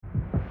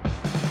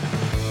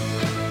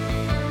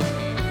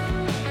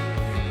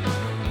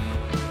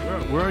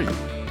Where are you?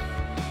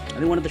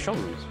 I'm in one of the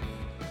showrooms.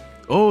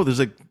 Oh, there's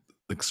like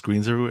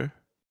screens everywhere.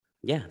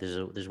 Yeah,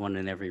 there's one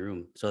in every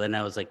room. So then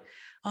I was like,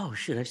 oh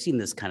shit, I've seen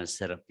this kind of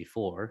setup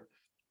before.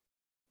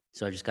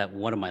 So I just got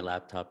one of my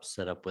laptops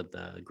set up with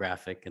the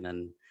graphic, and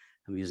then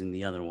I'm using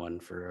the other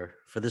one for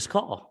this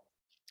call.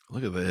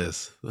 Look at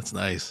this. That's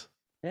nice.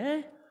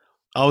 Eh?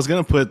 I was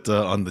gonna put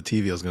on the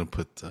TV. I was gonna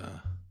put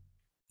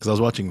because I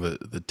was watching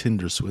the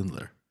Tinder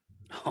Swindler.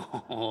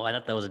 Oh, I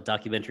thought that was a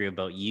documentary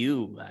about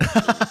you.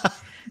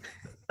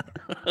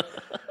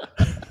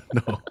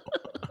 No,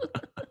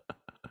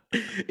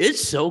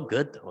 It's so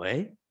good though,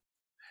 eh?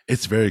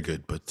 it's very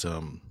good. But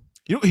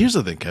here's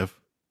the thing, Kev.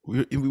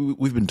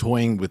 We've been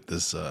toying with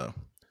this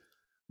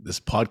this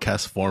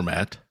podcast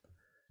format,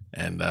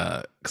 and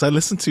because I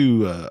listen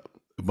to a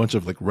bunch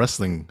of like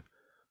wrestling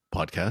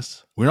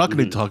podcasts. We're not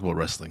going to talk about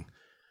wrestling.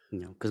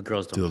 No, because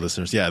girls don't. To the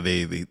listeners, yeah,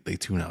 they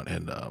tune out,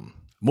 and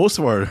most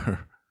of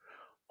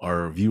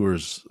our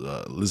viewers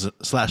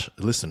slash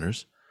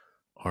listeners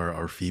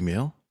are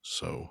female.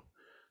 So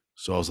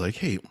I was like,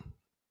 hey,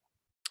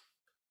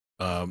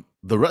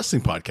 the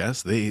wrestling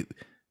podcast,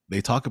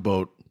 they talk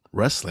about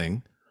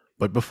wrestling,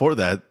 but before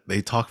that,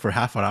 they talk for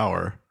half an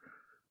hour,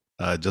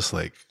 just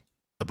like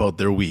about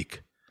their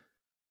week,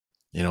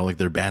 like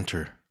their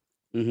banter,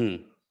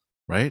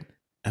 right?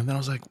 And then I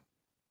was like,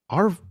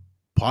 our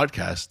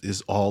podcast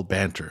is all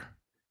banter.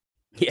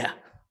 Yeah.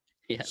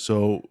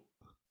 So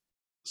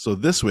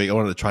this week I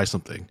wanted to try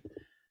something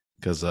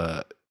because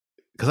I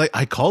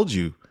called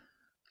you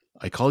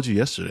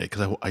yesterday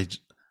because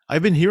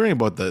I've been hearing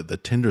about the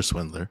Tinder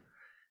Swindler,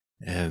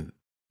 and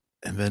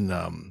then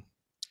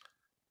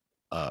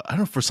I don't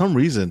know, for some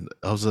reason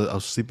I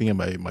was sleeping at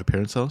my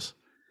parents' house.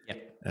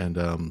 Yep.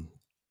 And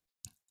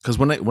because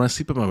when I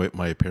sleep at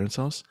my parents'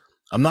 house,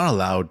 I'm not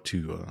allowed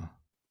to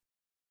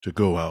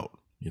go out.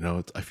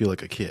 I feel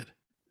like a kid.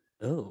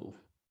 Oh,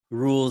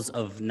 rules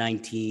of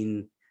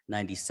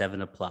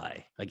 1997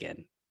 apply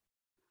again.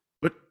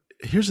 But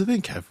here's the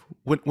thing, Kev.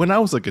 When I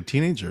was like a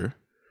teenager,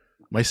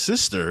 my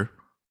sister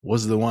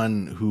was the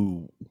one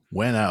who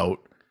went out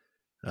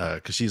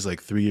because she's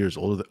like 3 years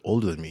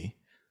older than me.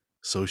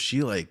 So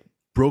she like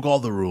broke all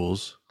the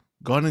rules,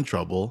 got in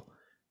trouble,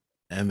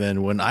 and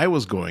then when I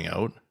was going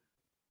out,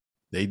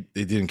 they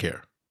didn't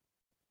care.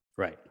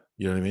 Right.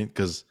 You know what I mean?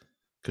 Because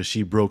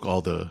she broke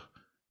all the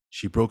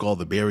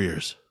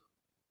barriers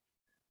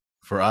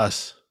for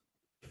us.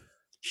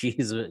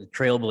 She's a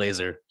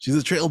trailblazer. She's a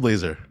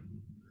trailblazer,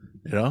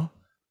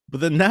 But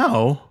then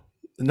now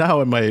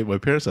at my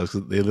parents' house,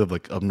 because they live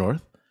like up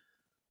north,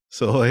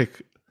 so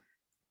like,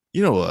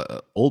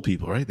 old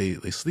people, right?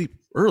 They sleep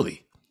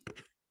early,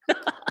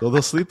 so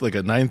they'll sleep like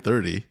at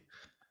 9:30,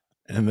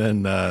 and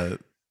then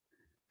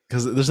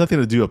because there's nothing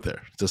to do up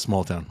there. It's a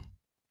small town,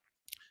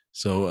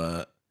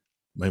 so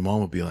my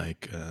mom would be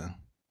like,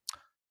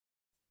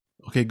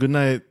 "Okay, good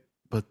night,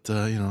 but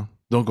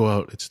don't go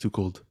out. It's too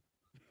cold."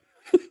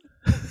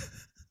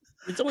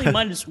 It's only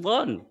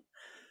 -1.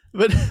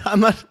 But I'm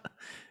not.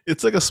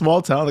 It's like a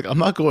small town. Like I'm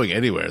not going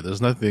anywhere.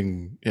 There's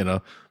nothing.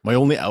 My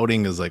only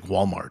outing is like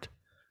Walmart.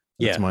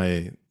 That's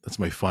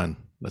my fun.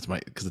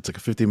 Because it's like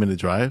a 15-minute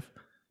drive.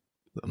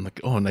 I'm like,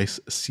 oh, a nice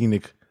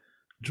scenic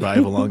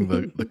drive along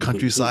the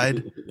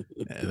countryside,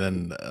 and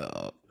then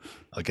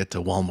I'll get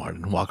to Walmart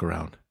and walk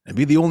around and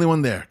be the only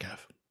one there,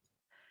 Kev.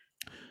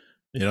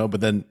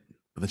 But then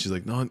she's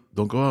like, no,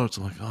 don't go out.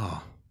 So I'm like,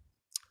 oh.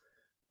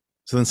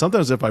 So then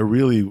sometimes if I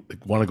really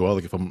want to go out,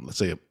 like if I'm, let's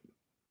say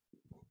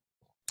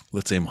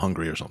I'm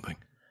hungry or something,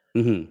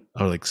 I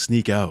would like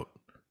sneak out,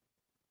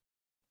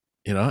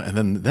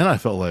 and then I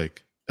felt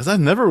like, as I've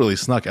never really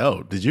snuck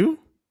out. Did you?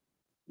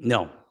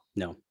 No.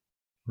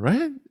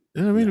 Right?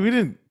 I mean, no. We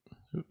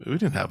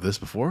didn't have this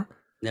before.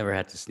 Never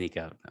had to sneak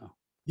out. No.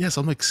 Yeah,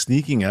 so I'm like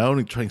sneaking out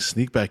and trying to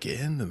sneak back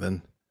in, and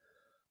then,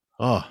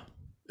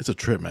 it's a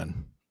trip,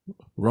 man.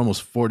 We're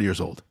almost 40 years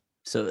old.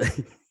 So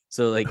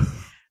like,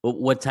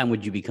 what time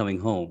would you be coming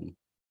home?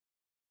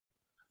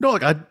 No,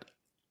 like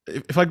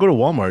if I go to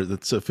Walmart,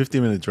 that's a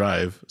 15-minute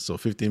drive, so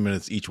 15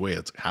 minutes each way.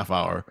 It's a half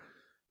hour,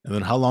 and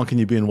then how long can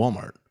you be in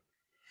Walmart?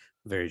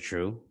 Very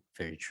true.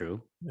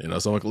 So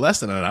I'm like less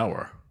than an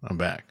hour. I'm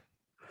back.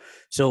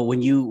 So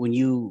when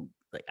you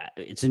like,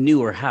 it's a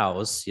newer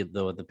house,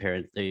 though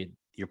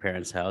your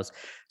parents' house.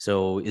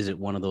 So is it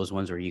one of those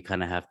ones where you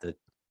kind of have to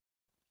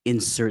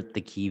insert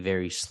the key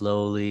very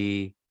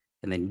slowly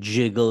and then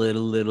jiggle it a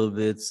little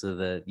bit so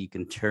that you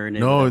can turn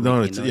it? No,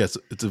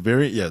 it's a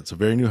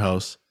very new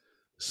house.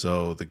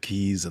 So the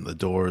keys and the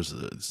doors,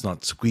 it's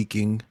not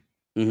squeaking.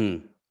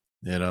 So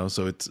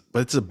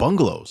it's a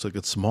bungalow, so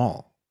it's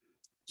small,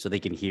 so they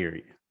can hear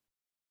you.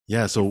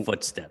 Yeah, so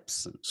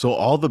footsteps. So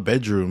all the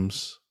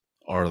bedrooms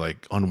are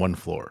like on one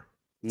floor.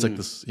 It's like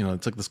this,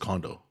 it's like this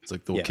condo. It's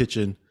like the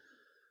kitchen,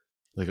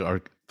 like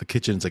the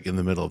kitchen's like in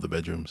the middle of the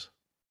bedrooms.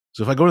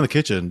 So if I go in the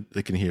kitchen,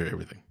 they can hear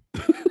everything.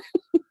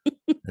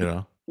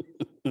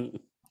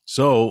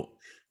 So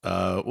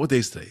what day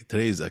is today?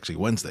 Today is actually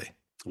Wednesday.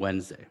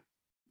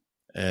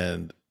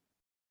 And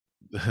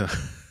I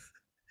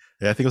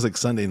think it was like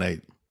Sunday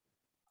night.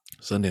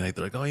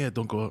 They're like, oh yeah,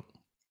 don't go out.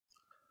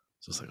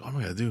 So it's like, what am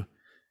I gonna do?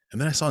 And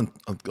then I saw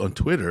on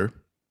Twitter,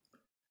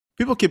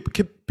 people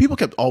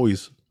kept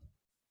always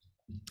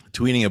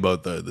tweeting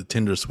about the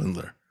Tinder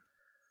swindler,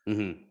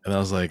 Mm-hmm. and I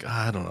was like,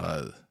 I don't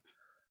know.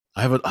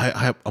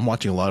 I'm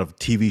watching a lot of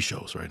TV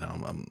shows right now.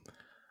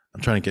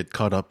 I'm trying to get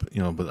caught up,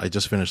 but I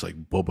just finished like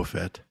Boba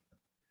Fett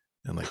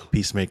and like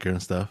Peacemaker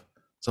and stuff.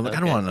 So I'm like, I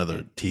don't Okay. want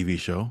another TV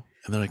show.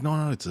 And they're like,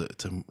 no, it's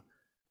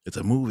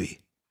a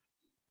movie.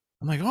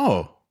 I'm like,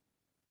 oh,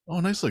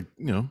 nice, like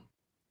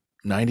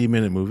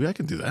 90-minute movie. I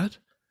can do that.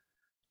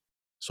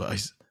 So I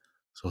was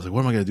like,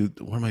 what am I gonna do?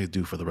 What am I gonna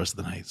do for the rest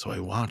of the night? So I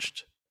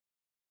watched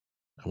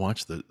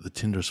the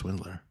Tinder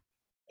Swindler,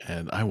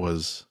 and I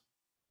was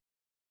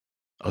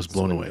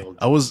blown away. Swindled.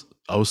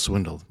 I was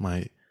swindled.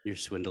 You're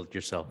swindled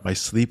yourself. My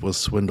sleep was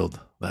swindled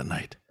that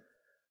night.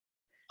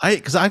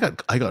 Because I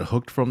got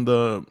hooked from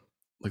the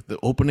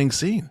opening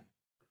scene.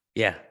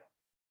 Yeah.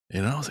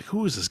 I was like,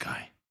 who is this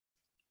guy?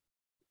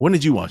 When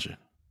did you watch it?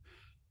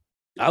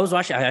 I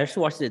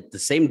actually watched it the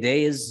same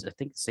day as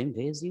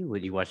you.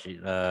 When you watched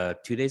it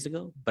 2 days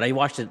ago? But I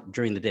watched it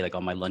during the day, like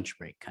on my lunch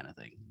break kind of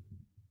thing.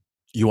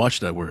 You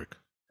watched it at work?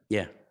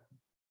 Yeah.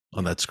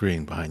 On that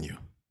screen behind you?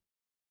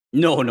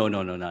 No,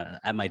 not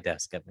at my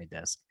desk.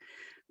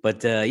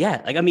 But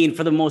yeah, like I mean,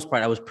 for the most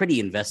part, I was pretty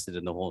invested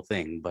in the whole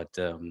thing. But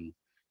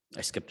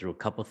I skipped through a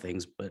couple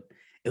things, but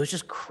it was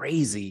just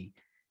crazy.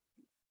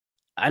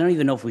 I don't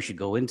even know if we should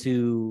go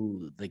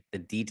into like the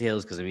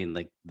details, because I mean,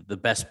 like the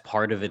best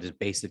part of it is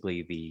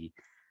basically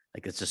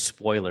it's a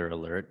spoiler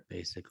alert,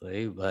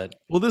 basically. But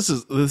well, this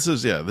is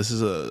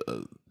a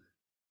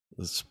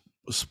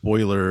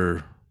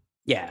spoiler.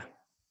 Yeah,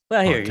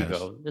 well, here podcast. you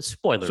go. The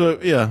spoiler. So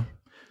alert. yeah,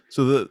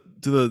 so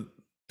to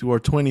our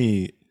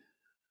 20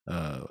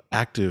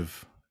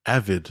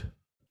 avid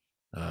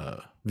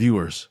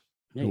viewers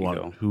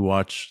who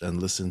watch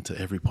and listen to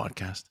every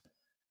podcast.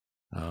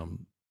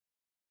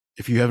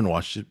 If you haven't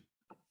watched it,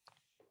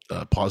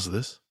 pause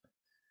this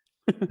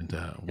and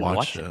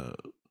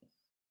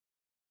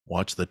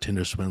watch the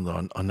Tinder Swindler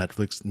on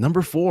Netflix.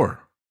 Number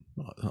 4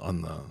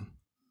 on the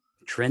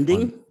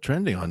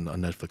trending on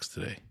Netflix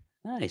today.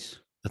 Nice.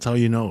 That's how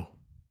you know.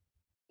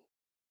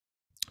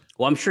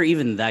 Well, I'm sure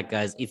even that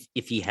guy's, if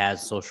he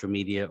has social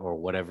media or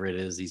whatever it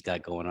is he's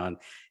got going on,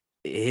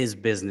 his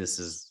business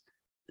is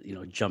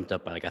jumped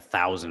up by like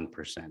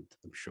 1,000%. I'm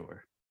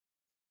sure.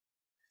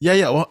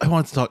 Yeah. Well, I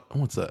want to talk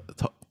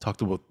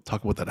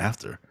about that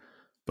after,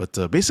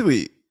 but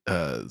basically,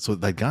 so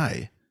that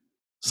guy,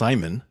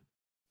 Simon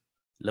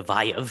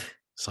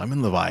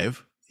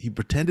Leviev, he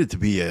pretended to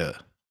be a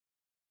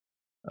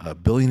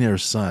billionaire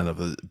son of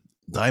a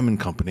diamond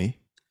company,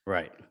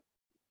 right?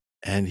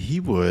 And he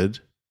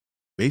would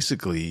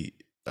basically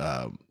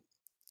go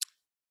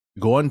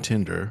on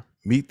Tinder,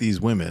 meet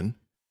these women,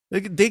 they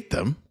could date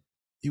them.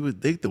 He would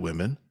date the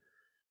women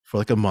for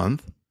like a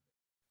month,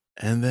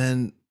 and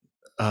then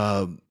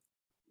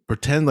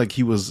pretend like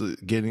he was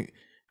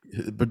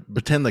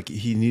pretend like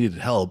he needed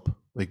help,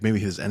 like maybe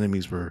his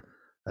enemies were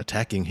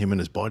attacking him and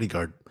his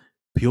bodyguard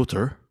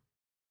Peter,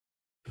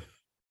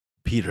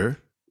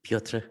 yeah.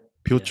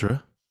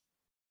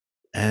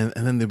 and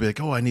then they'd be like,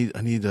 oh, I need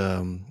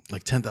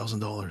like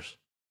 $10,000,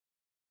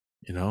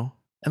 and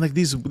like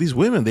these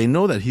women, they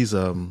know that he's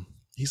a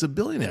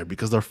billionaire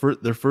because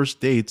their first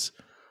dates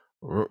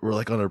were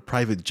like on a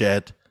private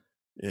jet,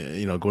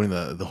 going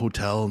to the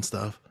hotel and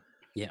stuff.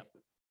 Yeah.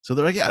 So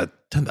they're like, yeah,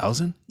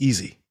 10,000,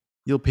 easy.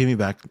 You'll pay me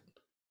back,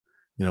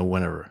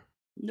 whenever.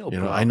 No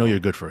problem. I know you're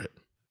good for it.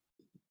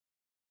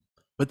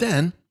 But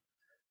then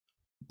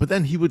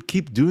he would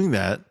keep doing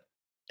that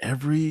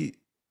every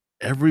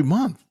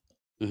month.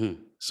 Mm-hmm.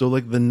 So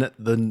like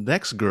the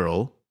next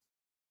girl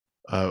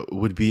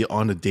would be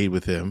on a date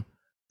with him,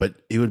 but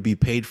it would be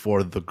paid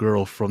for the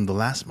girl from the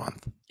last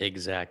month.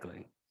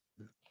 Exactly.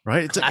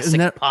 Right? It's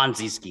classic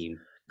Ponzi scheme.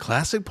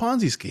 Classic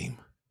Ponzi scheme.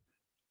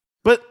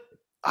 But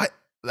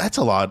that's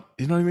a lot.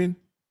 You know what I mean?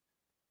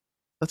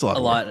 That's a lot. A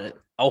lot.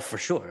 Oh, for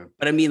sure.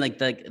 But I mean, like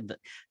that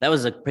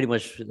was pretty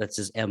much that's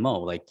his MO.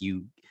 Like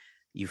you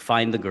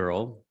find the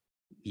girl,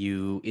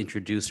 you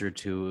introduce her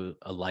to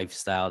a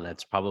lifestyle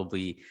that's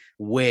probably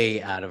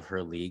way out of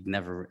her league,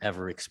 never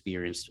ever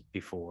experienced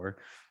before.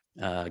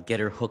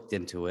 Get her hooked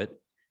into it,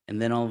 and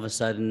then all of a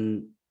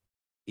sudden,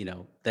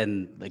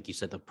 then like you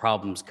said, the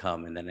problems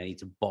come, and then I need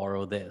to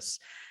borrow this,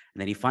 and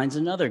then he finds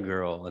another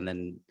girl, and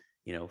then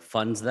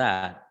funds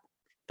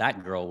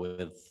that girl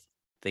with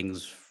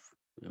things,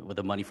 with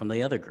the money from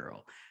the other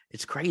girl.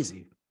 It's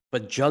crazy.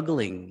 But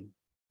juggling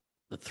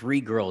the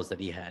 3 girls that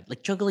he had,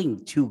 like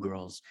juggling 2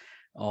 girls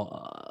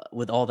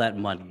with all that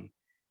money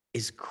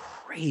is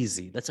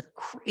crazy. That's a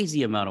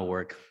crazy amount of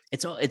work.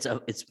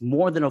 It's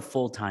more than a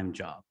full-time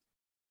job.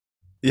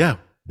 Yeah.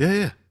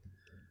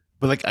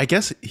 But like, I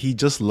guess he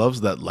just loves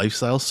that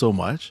lifestyle so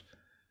much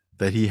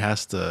that he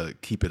has to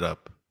keep it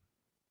up.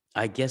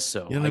 I guess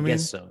so. You know what I mean?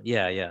 Guess so.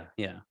 Yeah.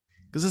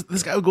 Because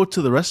this guy would go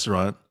to the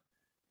restaurant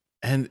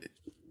and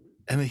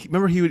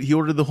remember he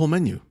ordered the whole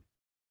menu.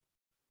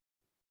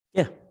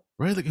 Yeah.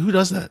 Right? Like, who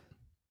does that?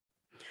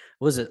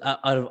 Was it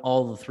out of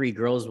all the 3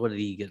 girls? What did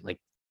he get?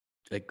 Like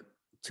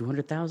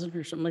 200,000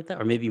 or something like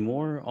that, or maybe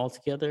more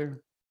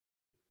altogether.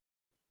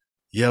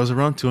 Yeah, it was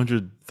around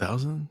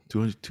 200,000,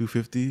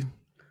 250.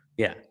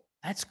 Yeah,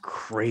 that's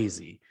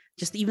crazy.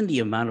 Just even the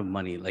amount of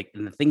money, like,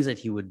 and the things that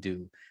he would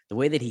do, the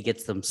way that he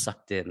gets them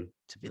sucked in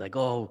to be like,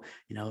 oh,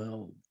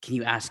 can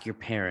you ask your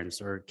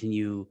parents, or can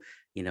you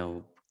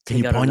know, Can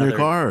you take out pawn your another,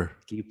 car?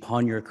 can you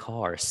pawn your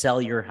car,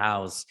 sell your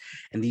house?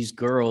 And these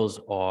girls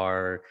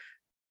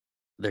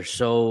they're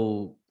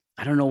so,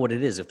 I don't know what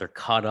it is, if they're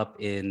caught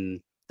up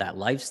in that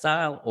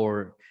lifestyle,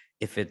 or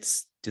if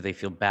it's, do they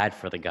feel bad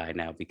for the guy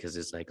now because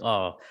it's like,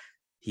 oh,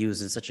 he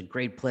was in such a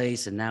great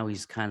place and now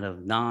he's kind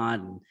of not,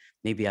 and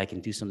maybe I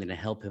can do something to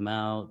help him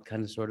out,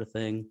 kind of sort of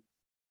thing.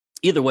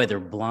 Either way, they're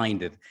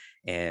blinded,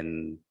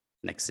 and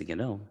next thing you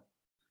know,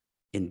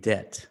 in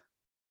debt.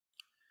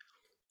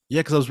 Yeah,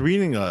 because I was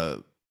reading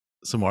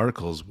some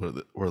articles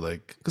where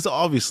like, because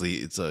obviously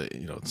it's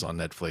it's on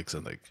Netflix,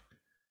 and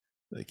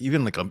like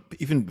even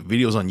even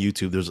videos on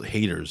YouTube. There's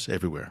haters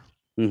everywhere,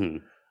 Hmm.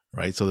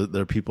 right? So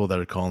there are people that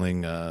are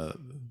calling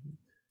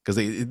because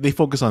they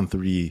focus on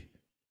three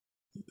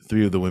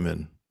of the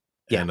women,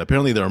 Yeah. and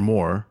apparently there are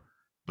more,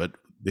 but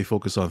they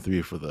focus on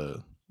three for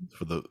the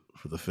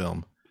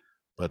film.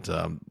 But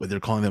they're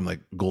calling them like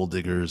gold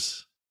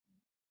diggers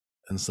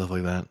and stuff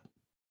like that.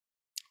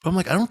 But I'm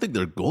like, I don't think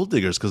they're gold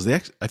diggers, because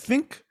I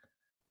think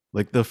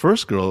like the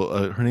first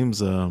girl, her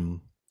name's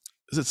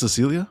is it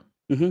Cecilia?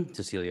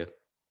 Cecilia.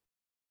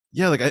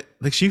 Yeah,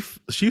 like she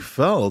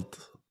felt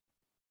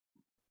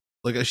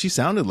like she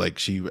sounded like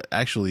she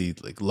actually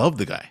like loved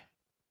the guy,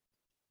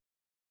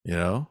 you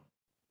know.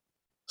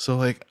 So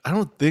like I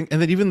don't think,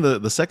 and then even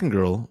the second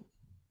girl,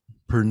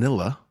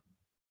 Pernilla,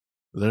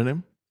 is that her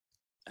name?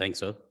 I think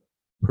so.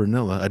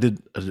 Pernilla.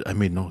 I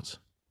made notes.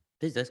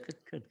 That's good,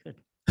 good, good.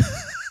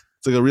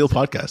 It's like a real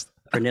podcast.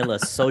 Pernilla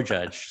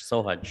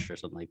Sohaj or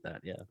something like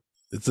that. Yeah.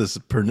 It says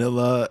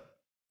Pernilla,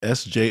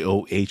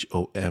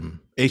 SJOHOM,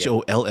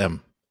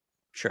 HOLM.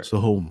 Sure.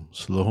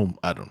 Slohom.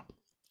 I don't know.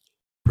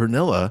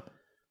 Pernilla.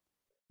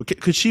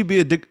 Could she be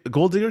a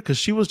gold digger? Because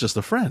she was just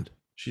a friend.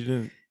 She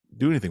didn't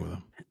do anything with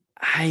him.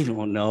 I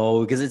don't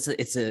know, because it's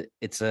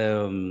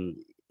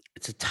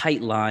a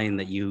tight line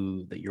that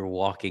you're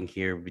walking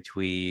here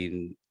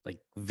between like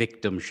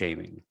victim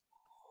shaming,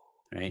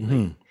 right?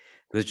 Mm-hmm. Like,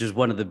 which is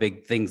one of the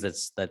big things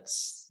that's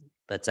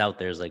out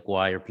there, is like,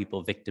 why are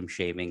people victim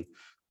shaming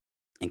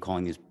and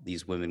calling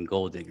these women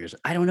gold diggers?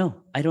 I don't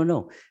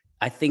know.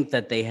 I think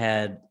that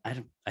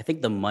I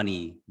think the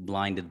money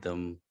blinded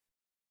them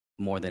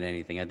more than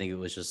anything. I think it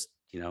was just,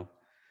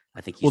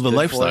 I think he's Well, the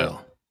good for it.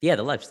 lifestyle. Yeah,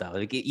 the lifestyle.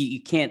 Like,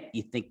 you can't,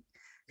 you think,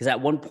 because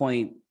at one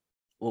point,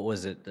 what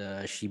was it?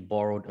 He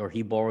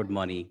borrowed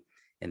money,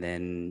 and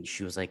then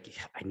she was like,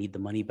 I need the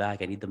money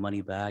back. I need the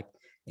money back.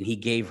 And he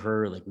gave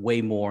her like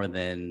way more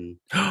than,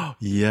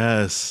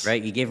 Yes.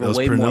 right? He gave That her was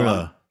way more.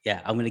 Pernilla. Yeah,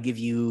 I'm going to give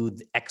you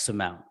the X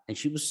amount. And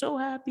she was so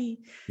happy.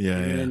 Yeah,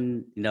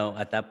 And yeah. then,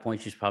 at that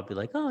point, she's probably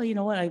like, oh, you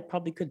know what? I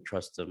probably could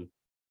trust him.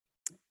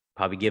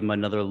 Probably give him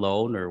another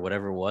loan or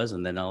whatever it was.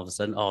 And then all of a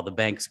sudden, oh, the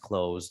bank's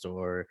closed,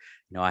 or,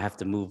 I have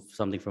to move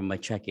something from my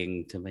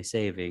checking to my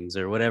savings,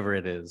 or whatever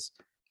it is.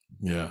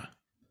 Yeah.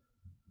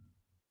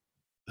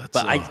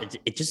 But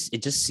it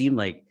just seemed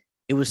like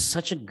it was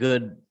such a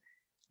good,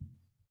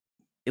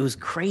 it was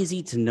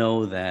crazy to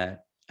know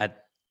that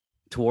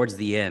towards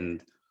the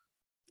end,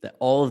 that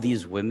all of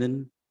these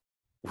women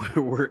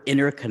were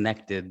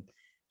interconnected.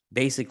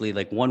 Basically,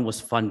 like, one was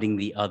funding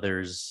the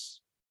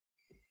other's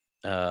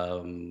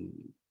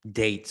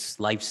dates,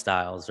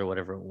 lifestyles, or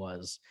whatever it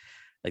was.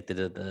 Like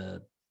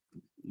the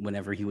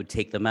whenever he would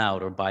take them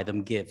out or buy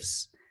them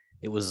gifts,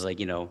 it was like,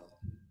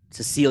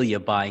 Cecilia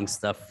buying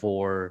stuff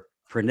for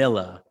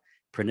Pernilla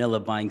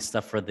buying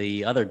stuff for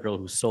the other girl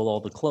who sold all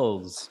the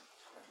clothes.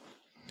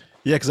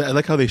 Yeah, because I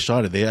like how they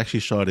shot it. They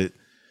actually shot it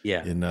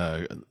in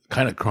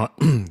kind of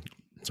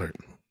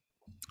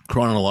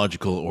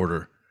chronological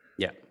order.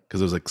 Yeah.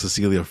 Because it was like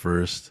Cecilia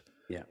first.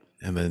 Yeah.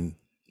 And then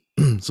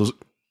because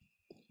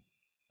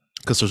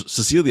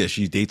Cecilia,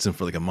 she dates him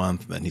for like a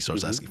month, and then he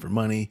starts asking for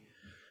money.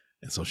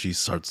 And so she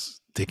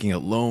starts taking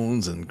out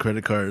loans and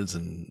credit cards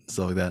and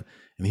stuff like that.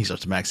 And he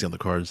starts maxing out the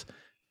cards.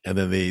 And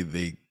then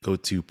they go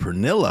to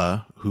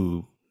Pernilla,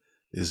 who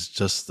is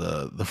just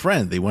the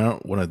friend. They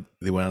went on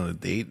a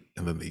date,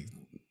 and then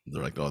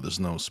they're like, oh, there's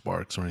no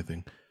sparks or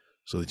anything.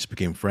 So they just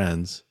became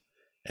friends.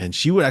 And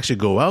she would actually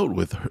go out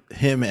with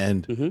him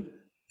and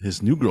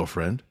his new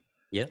girlfriend,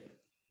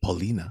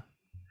 Paulina.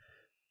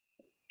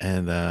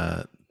 And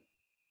then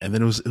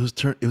it would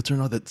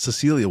turn out that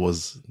Cecilia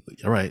was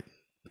all right.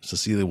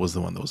 Cecilia was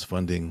the one that was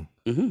funding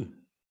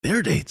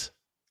their dates.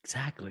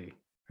 Exactly.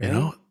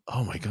 Right?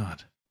 Oh my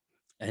God.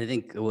 I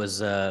think it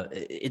was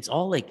it's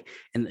all like,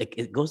 and like,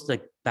 it goes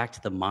like back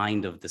to the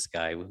mind of this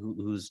guy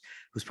who's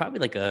probably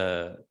like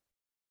a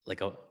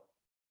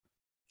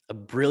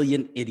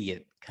brilliant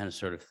idiot kind of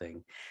sort of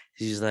thing.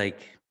 She's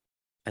like,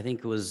 I think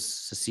it was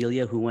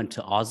Cecilia who went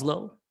to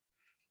Oslo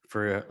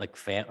for like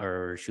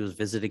or she was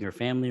visiting her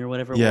family or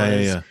whatever it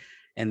was. Yeah.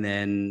 And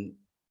then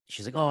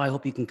she's like, oh, I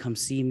hope you can come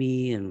see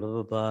me, and blah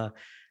blah blah.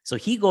 So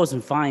he goes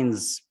and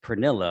finds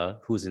Pernilla,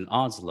 who's in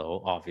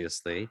Oslo,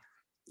 obviously,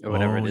 or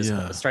whatever Oh it is,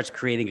 yeah. starts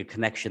creating a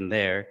connection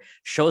there,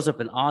 shows up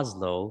in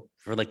Oslo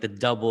for like the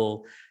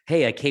double,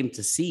 hey, I came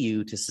to see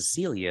you to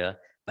Cecilia,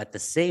 but at the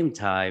same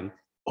time,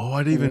 Oh,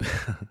 I didn't even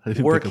I didn't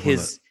pick work up on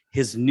that.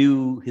 his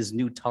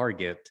new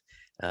target,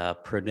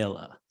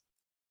 Pernilla.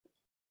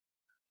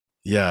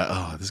 Yeah.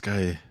 Oh, this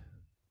guy.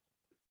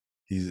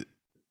 He's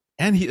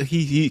and you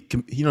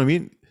know what I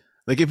mean.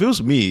 Like if it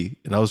was me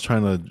and I was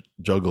trying to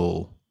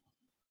juggle,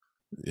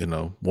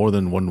 more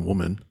than one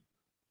woman,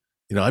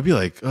 I'd be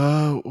like,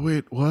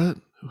 wait, what?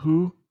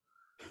 Who?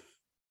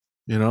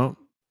 You know?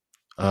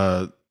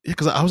 Yeah,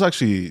 because I was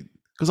actually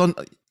because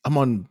I'm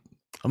on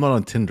I'm not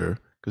on Tinder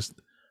because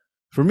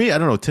for me I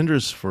don't know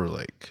Tinder's for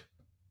like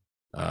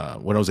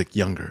when I was like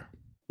younger,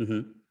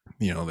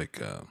 Mm-hmm.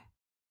 like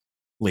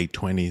late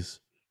 20s.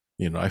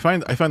 I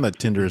find that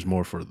Tinder is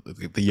more for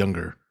the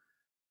younger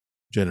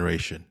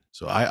generation.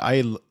 So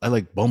I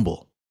like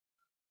Bumble,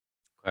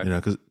 Okay.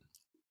 because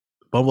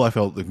Bumble I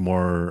felt like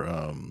more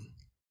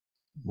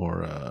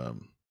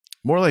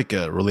more like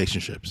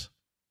relationships.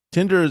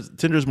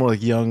 Tinder's more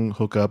like young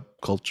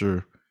hookup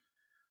culture.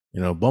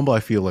 Bumble I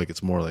feel like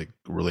it's more like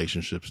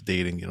relationships,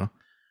 dating.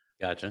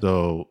 Gotcha.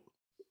 So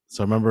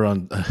I remember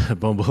on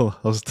Bumble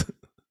I was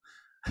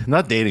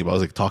not dating, but I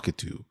was like talking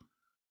to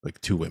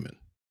like two women.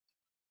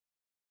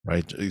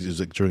 Right, it was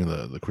like during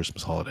the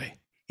Christmas holiday.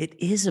 It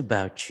is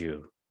about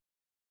you.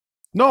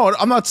 No,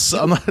 I'm not.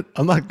 I'm You not.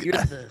 I'm not. you're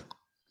the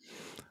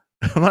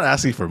I'm not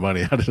asking for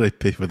money. How did I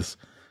pay for this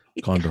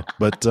condo?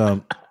 But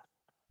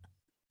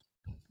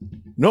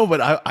no,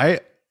 but I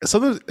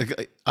sometimes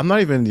I'm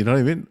not even. You know what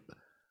I mean?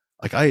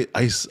 Like I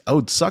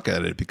would suck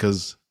at it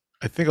because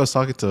I think I was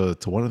talking to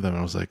one of them and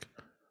I was like,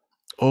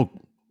 "Oh,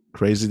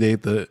 crazy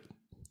date the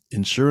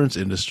insurance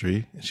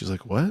industry," and she's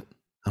like, "What?"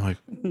 I'm like,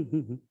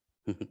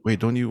 "Wait,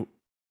 don't you?"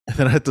 And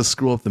then I had to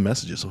scroll up the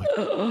messages. I'm like,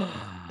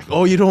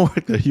 "Oh, you don't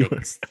work there. You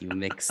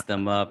mix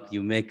them up.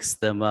 You mix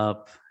them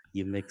up.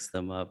 You mix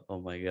them up. Oh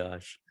my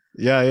gosh.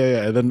 Yeah.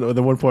 And then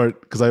the one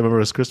part, because I remember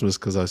it was Christmas,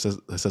 because I said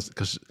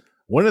because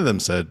one of them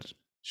said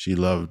she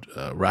loved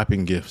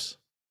wrapping gifts,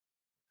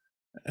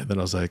 and then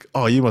I was like,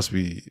 "Oh, you must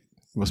be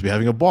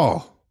having a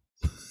ball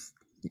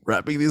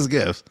wrapping these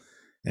gifts,"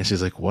 and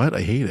she's like, "What?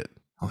 I hate it."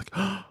 I'm like,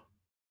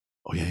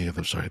 "Oh yeah.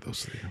 I'm sorry. That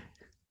was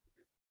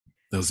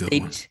the other Stay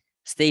one." t-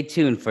 stay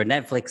tuned for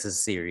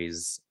Netflix's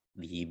series,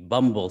 The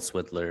Bumble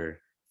Swindler,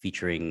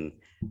 featuring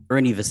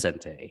Ernie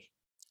Vicente.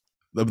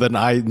 But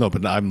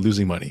I'm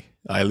losing money.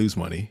 I lose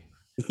money,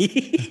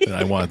 and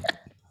I want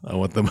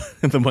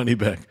the money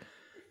back.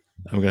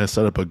 I'm gonna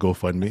set up a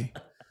GoFundMe.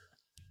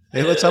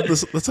 Hey, let's help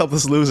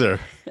this loser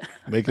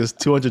make his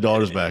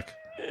 $200 back.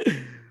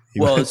 He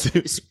Well, went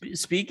to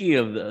speaking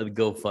of the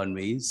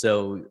GoFundMe,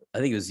 so I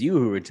think it was you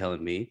who were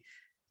telling me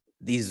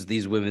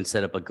these women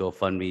set up a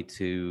GoFundMe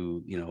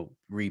to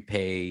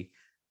repay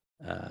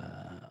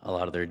a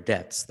lot of their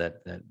debts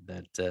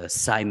that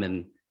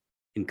Simon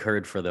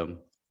incurred for them.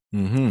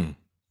 Mm-hmm.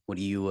 What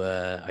do you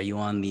are you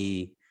on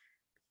the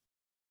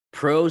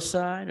pro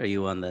side? Or are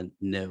you on the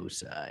no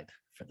side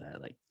for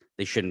that? Like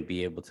they shouldn't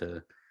be able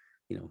to,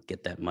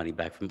 get that money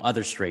back from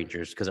other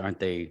strangers because aren't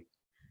they?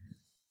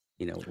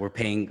 We're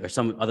paying, or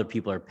some other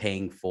people are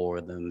paying for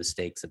the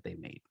mistakes that they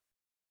made.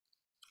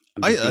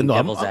 I'm just I being no,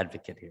 devil's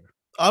advocate here.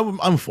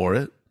 I'm for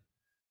it.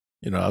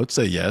 I would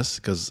say yes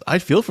because I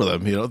feel for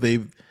them.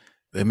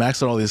 They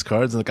max out all these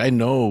cards, and like I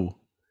know,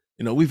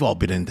 we've all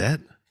been in debt.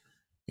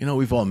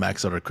 We've all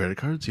maxed out our credit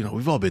cards.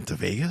 We've all been to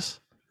Vegas,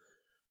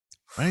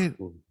 right?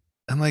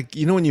 And like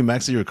when you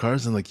max out your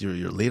cards and like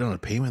you're late on a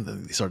payment,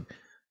 then they start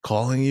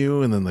calling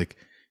you, and then like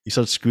you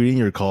start screening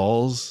your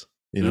calls.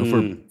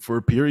 For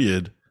a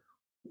period,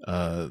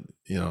 uh,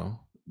 you know,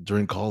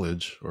 during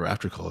college or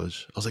after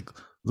college, I was like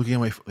looking at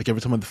my like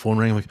every time the phone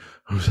rang, I'm like,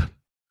 who's that?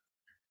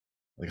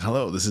 Like,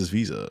 hello, this is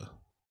Visa.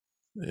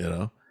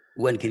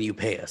 When can you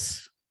pay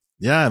us?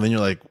 Yeah, and then you're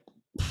like,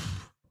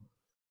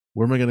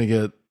 where am I gonna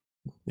get?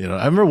 I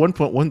remember at one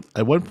point,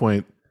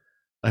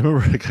 I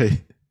remember like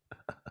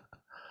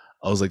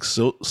I was like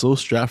so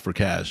strapped for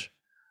cash,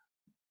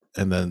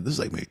 and then this is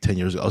like maybe 10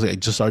 years ago. I was like, I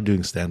just started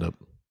doing stand up,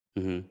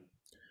 Mm-hmm.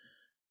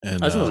 and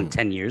This wasn't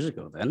 10 years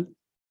ago, then,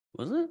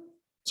 was it?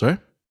 sorry,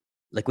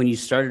 Like when you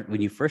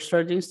first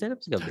started doing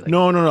stand-ups, you gotta be like,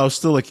 no, I was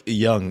still like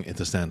young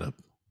into stand up,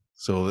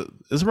 so it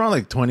was around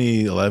like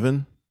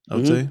 2011, I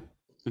would say,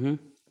 mm-hmm.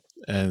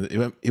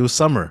 and it was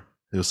summer.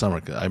 It was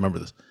summer. I remember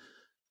this,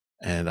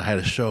 and I had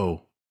a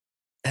show.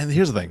 And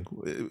here's the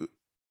thing: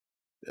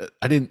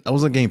 I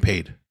wasn't getting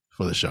paid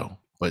for the show,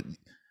 but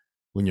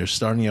when you're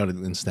starting out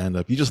in stand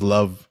up, you just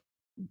love.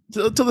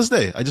 Till this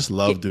day, I just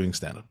love doing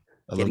stand up.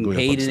 I love Getting going up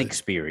paid on in stage.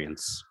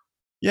 experience.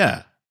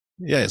 Yeah.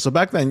 So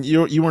back then,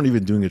 you weren't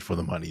even doing it for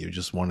the money. You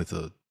just wanted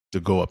to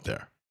go up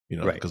there,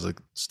 Right. because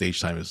like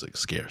stage time is like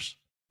scarce,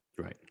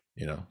 Right.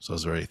 So I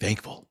was very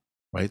thankful,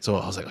 right? So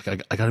I was like,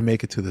 I got to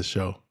make it to this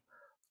show,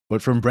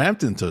 but from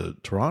Brampton to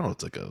Toronto,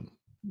 it's like a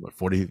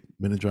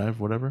 40-minute drive,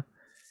 whatever.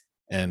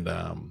 And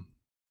I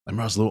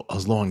remember I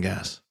was low on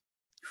gas.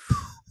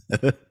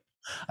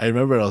 I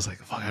remember I was like,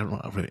 fuck, I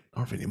don't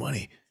have any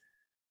money.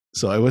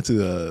 So I went to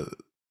the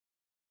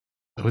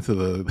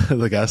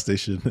the gas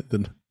station.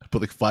 Then I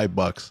put like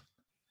 $5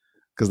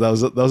 because that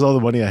was all the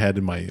money I had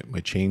in my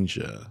change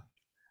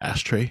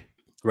ashtray.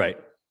 Right.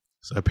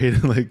 So I paid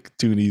in like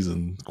toonies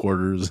and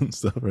quarters and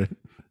stuff, right?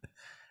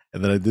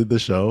 And then I did the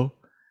show,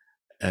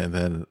 and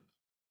then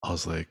I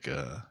was like,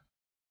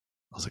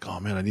 oh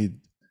man, I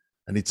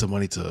need some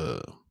money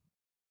to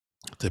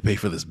pay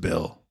for this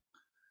bill,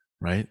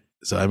 right?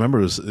 So I remember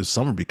it was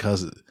summer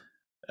because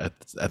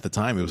at the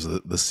time it was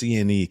the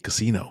CNE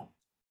casino,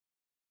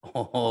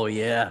 Oh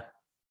yeah.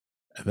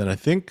 and then I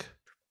think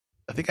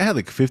I had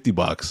like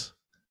 $50.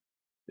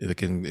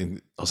 Like I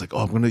was like, oh,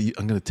 I'm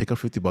gonna take out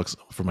 $50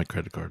 for my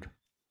credit card,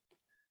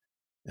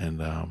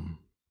 and I'm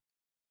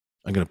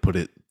gonna put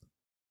it,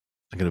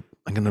 I'm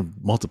gonna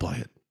multiply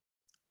it.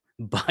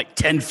 By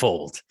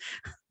tenfold.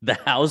 The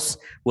house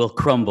will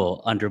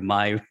crumble under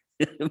my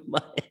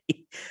my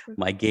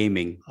my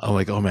gaming. I'm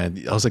like, oh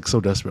man, I was like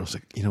so desperate. I was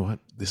like, you know what,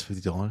 this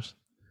 $50,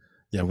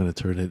 yeah, I'm gonna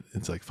turn it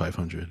into like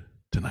 500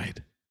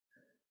 tonight.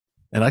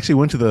 And I actually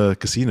went to the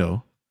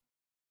casino,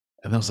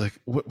 and I was like,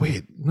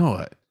 wait, no,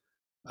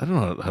 I don't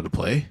know how to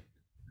play.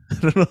 I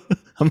don't know.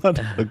 I'm not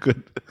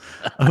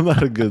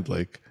a good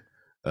like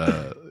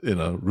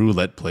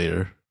roulette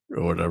player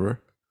or whatever.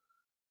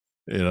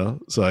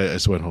 So I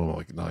just went home. I'm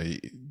like, no, you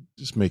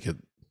just make it.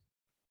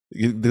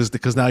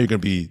 Because now you're gonna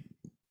be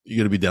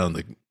down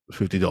like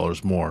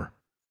 $50 more,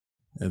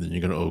 and then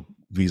you're gonna owe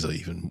Visa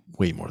even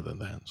way more than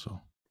that. So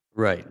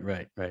Right.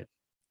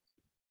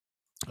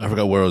 I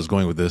forgot where I was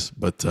going with this,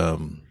 but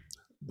the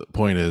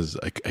point is,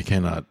 I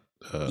cannot.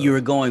 You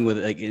were going with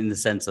like in the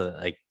sense of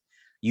like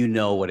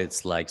what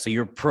it's like. So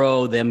you're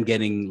pro them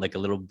getting like a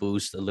little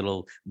boost, a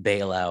little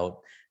bailout.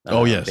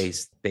 Oh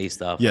yes,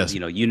 based off. Yes.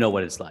 Of,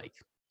 what it's like.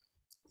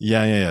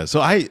 Yeah.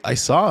 So I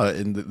saw it,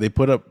 and they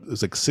put up, it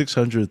was like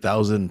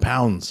 600,000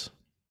 pounds.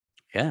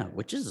 Yeah,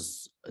 which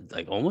is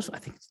like almost, I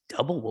think it's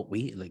double what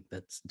we like.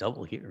 That's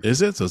double here.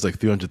 Is it? So it's like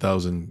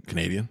 300,000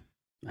 Canadian.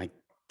 I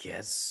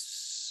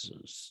guess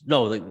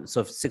no. Like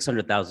so, if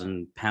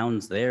 600,000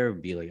 pounds there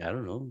would be like, I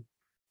don't know,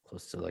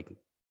 close to like,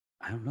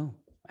 I don't know.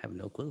 I have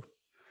no clue.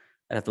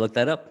 I'd have to look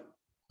that up.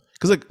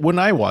 Because like when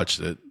I watched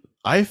it,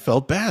 I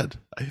felt bad.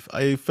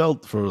 I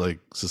felt for like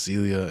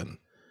Cecilia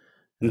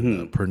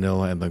and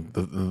Pernilla and like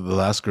the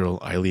last girl,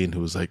 Eileen,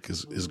 who was like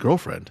his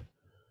girlfriend.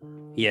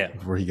 Yeah.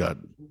 Before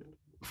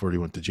he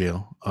went to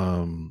jail.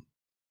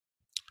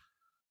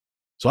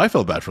 So I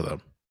felt bad for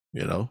them,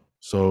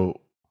 So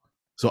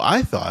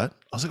I thought,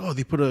 I was like, oh,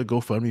 they put a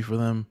GoFundMe for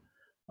them,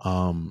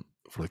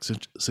 for like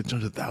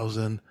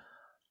 600,000.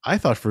 I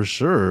thought for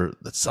sure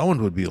that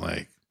someone would be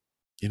like,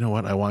 you know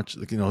what? I watch,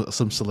 like,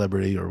 some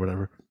celebrity or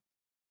whatever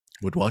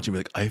would watch and be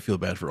like, I feel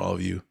bad for all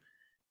of you.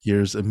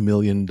 Here's $1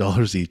 million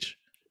each.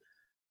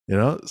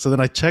 So then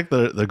I checked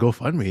the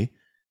GoFundMe,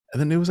 and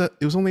then it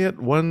was only at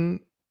one.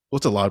 Well,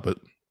 it's a lot, but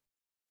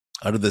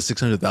out of the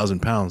 600,000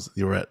 pounds,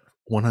 they were at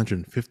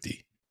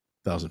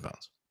 150,000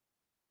 pounds.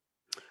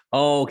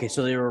 Oh, okay.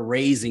 So they were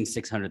raising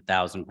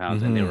 600,000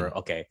 pounds, and they were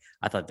okay.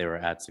 I thought they were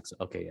at six.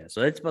 Okay, yeah.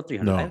 So it's about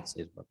 300. I'd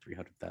say it's about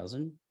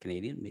 300,000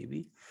 Canadian,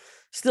 maybe.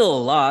 Still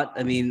a lot.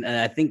 I mean, and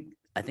I think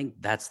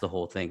that's the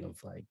whole thing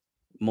of like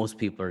most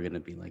people are gonna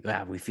be like,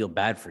 we feel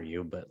bad for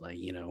you, but like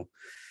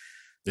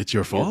it's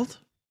your fault.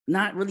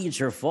 Not really it's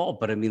your fault,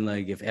 but I mean,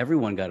 like if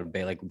everyone got a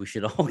bail, like we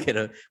should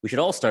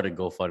all start a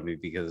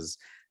GoFundMe because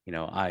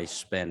I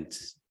spent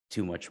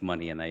too much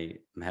money and I'm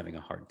having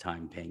a hard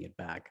time paying it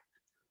back.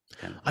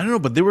 Kind of I don't know,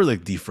 but they were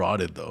like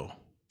defrauded though.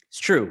 It's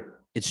true.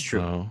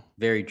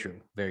 Very true.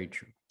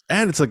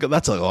 And it's like,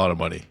 that's like a lot of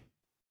money.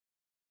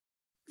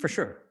 For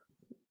sure.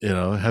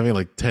 Having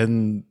like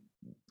 10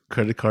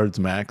 credit cards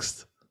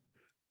maxed.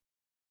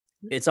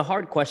 It's a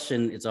hard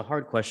question. It's a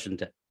hard question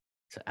to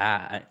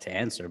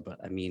answer, but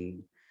I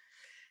mean,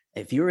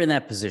 if you were in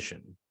that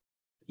position,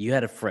 you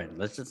had a friend,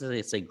 let's just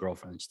say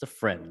girlfriend, just a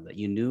friend that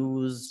you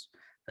knew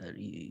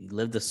you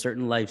lived a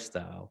certain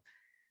lifestyle,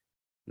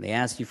 and they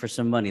asked you for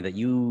some money that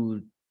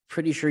you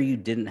pretty sure you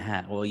didn't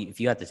have. Well, if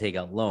you had to take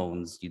out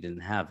loans, you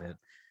didn't have it.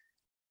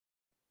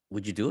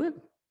 Would you do it?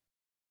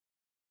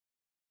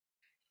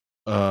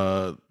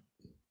 So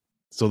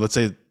let's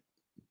say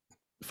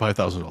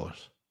 $5,000.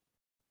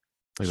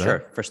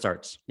 Sure, for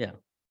starts. Yeah.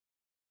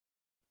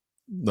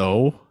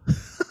 No.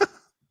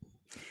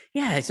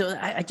 Yeah, so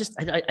I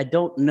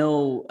don't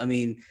know. I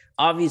mean,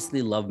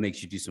 obviously love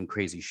makes you do some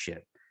crazy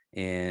shit,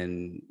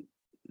 and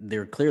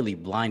they're clearly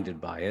blinded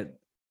by it.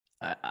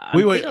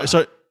 Wait.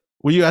 Sorry,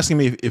 were you asking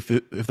me if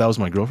that was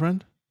my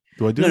girlfriend?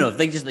 Do I do? No,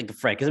 they just like a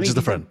friend. Just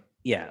a friend.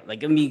 Yeah,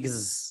 like I mean,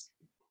 because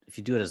if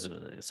you do it as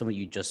someone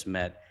you just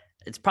met,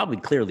 it's probably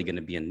clearly going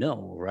to be a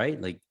no,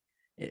 right? Like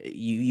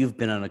you've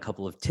been on a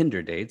couple of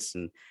Tinder dates,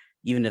 and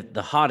even if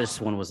the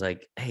hottest one was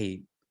like,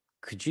 "Hey,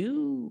 could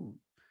you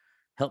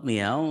help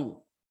me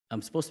out?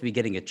 I'm supposed to be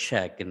getting a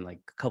check in like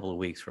a couple of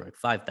weeks for like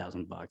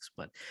 $5,000,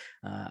 but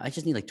I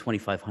just need like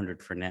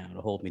 2,500 for now to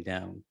hold me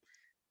down.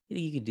 You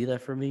think you could do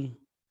that for me?"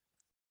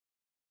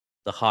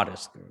 The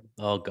hottest girl.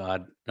 Oh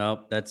God.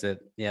 Nope, that's it.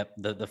 Yep.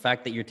 The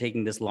fact that you're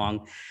taking this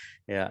long.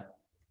 Yeah.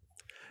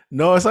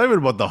 No, it's not even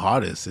about the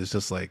hottest. It's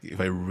just like if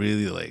I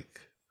really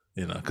like,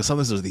 because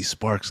sometimes there's these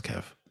sparks,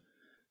 Kev,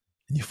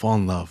 and you fall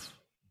in love,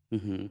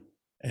 Hmm.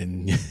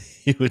 and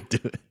you would do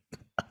it.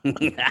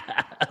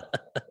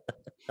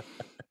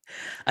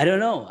 I don't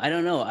know.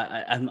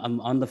 I'm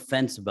on the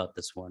fence about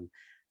this one.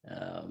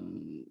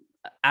 Um,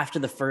 After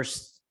the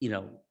first,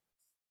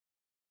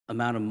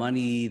 amount of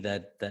money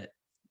that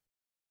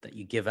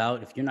you give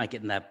out, if you're not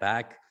getting that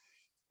back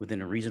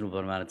within a reasonable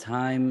amount of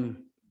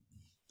time,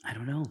 I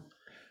don't know.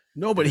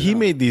 No, I but don't he know.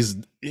 made these.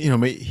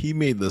 He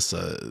made this.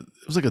 It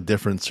was like a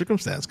different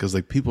circumstance because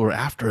like people were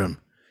after him.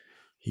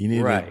 He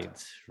needed.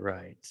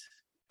 Right.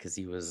 Because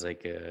he was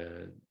like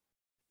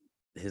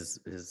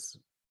his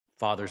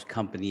father's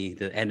company.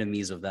 The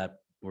enemies of that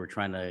were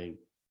trying to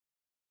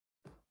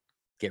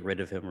get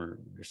rid of him or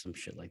some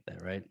shit like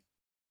that, right?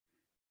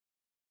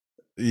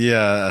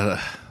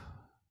 Yeah,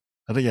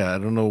 I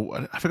don't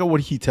know. I forgot what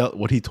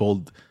he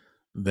told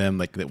them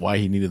like that why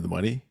he needed the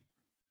money.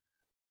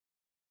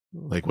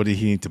 Like, what did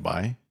he need to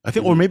buy? I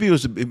think, or Mhm. maybe it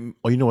was.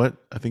 Oh, you know what?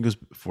 I think it was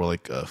for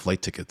like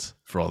flight tickets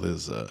for all Right.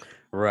 his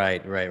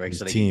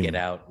So they can get team.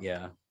 out.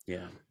 Yeah.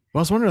 Yeah. But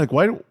I was wondering, like,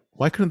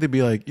 why couldn't they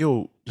be like,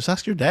 yo, just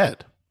ask your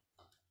dad?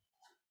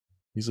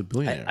 He's a I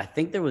billionaire.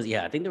 think there was,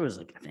 yeah, I think there was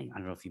like, I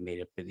don't know if you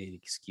made up any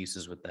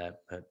excuses with that,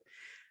 but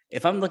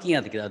if I'm looking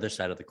at the other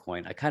side of the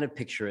coin, I kind of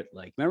picture it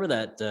like, remember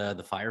that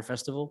the fire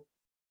festival?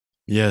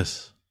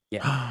 Yes.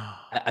 Yeah.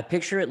 I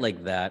picture it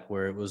like that,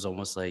 where it was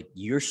almost like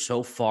you're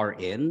so far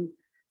in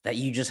that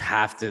you just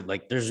have to,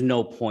 like, there's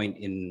no point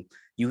in,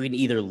 you can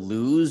either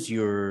lose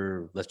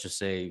your, let's just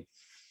say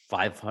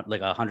 500,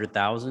 like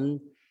 100,000,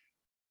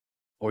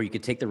 or you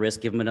could take the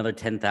risk, give him another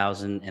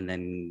 10,000 and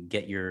then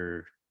get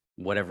your,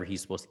 whatever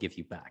he's supposed to give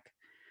you back.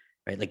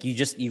 Right. Like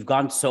you've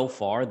gone so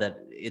far that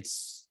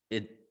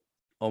it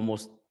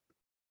almost,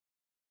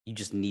 you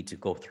just need to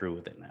go through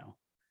with it now.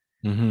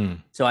 Mm-hmm.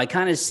 So I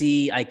kind of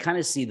see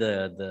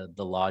the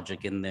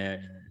logic in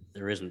there.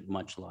 There isn't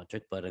much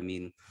logic, but I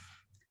mean,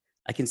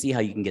 I can see how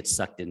you can get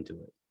sucked into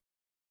it.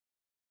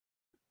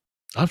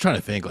 I'm trying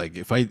to think, like,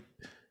 if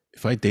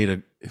I date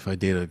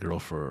a girl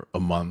for a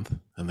month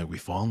and then we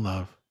fall in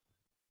love,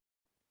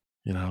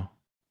 and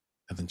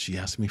then she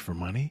asks me for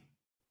money,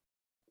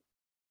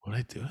 would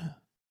I do it? I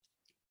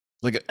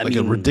Like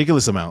a mean,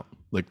 ridiculous amount.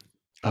 Like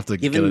I have to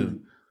get a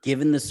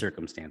given the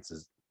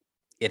circumstances,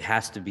 it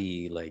has to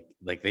be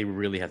like they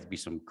really have to be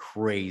some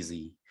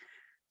crazy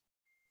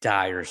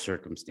dire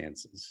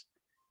circumstances.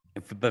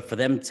 But for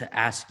them to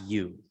ask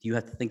you, you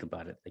have to think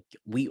about it. Like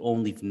we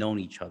only have known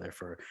each other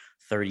for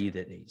 30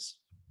 days,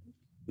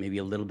 maybe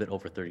a little bit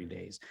over 30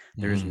 days.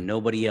 There's Mhm.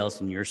 nobody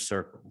else in your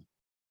circle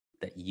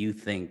that you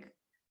think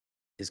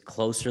is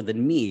closer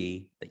than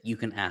me that you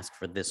can ask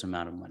for this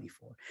amount of money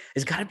for.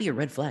 It's got to be a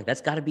red flag.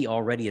 That's got to be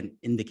already an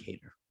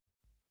indicator.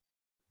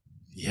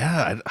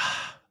 Yeah,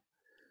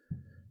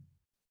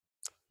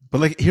 but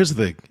like here's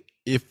the thing.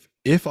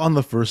 If on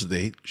the first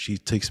date she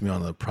takes me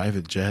on a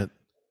private jet,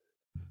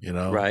 you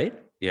know, Right?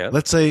 Yeah.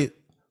 let's say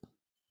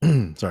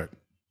sorry.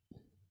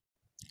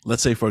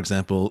 Let's say for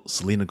example,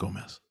 Selena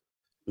Gomez.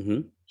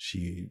 Hmm.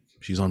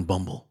 She's on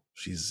Bumble.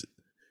 She's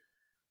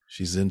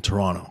in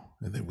Toronto,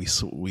 and then we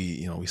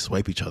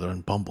swipe each other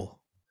on Bumble,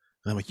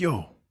 and I'm like,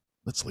 yo,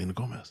 that's Selena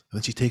Gomez, and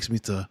then she takes me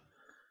to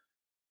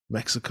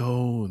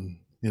Mexico, and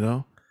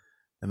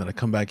and then I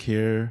come back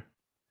here,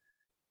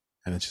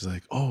 and then she's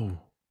like, oh,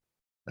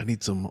 I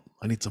need some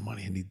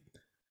money, I need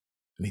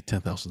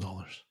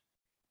 $10,000.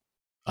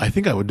 I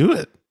think I would do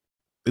it.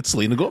 It's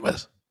Selena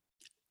Gomez.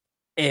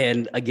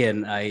 And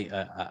again,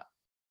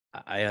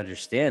 I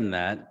understand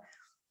that,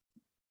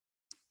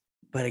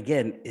 but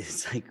again,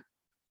 it's like,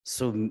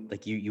 so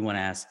like you want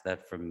to ask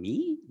that from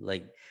me,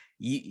 like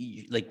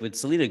you like with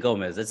Selena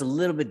Gomez, that's a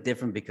little bit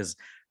different because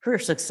her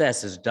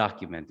success is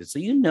documented, so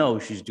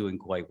she's doing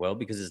quite well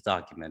because it's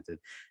documented.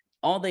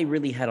 All they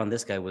really had on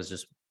this guy was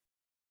just,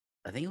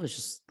 I think it was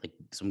just like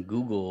some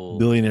Google.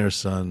 Billionaire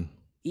son.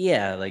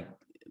 Yeah, like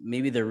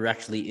maybe there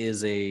actually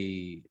is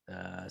a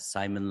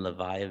Simon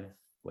Levive,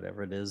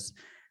 whatever it is,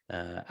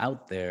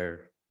 out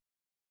there,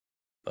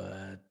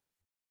 but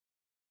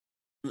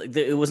like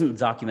it wasn't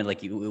documented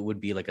like it would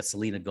be like a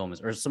Selena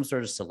Gomez or some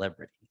sort of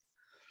celebrity.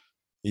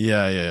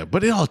 Yeah.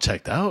 But it all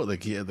checked out.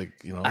 Like he had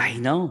I the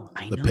know,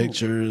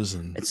 pictures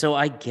and and so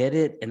I get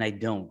it, and I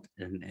don't,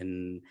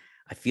 and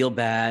I feel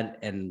bad,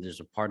 and there's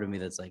a part of me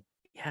that's like,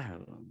 yeah,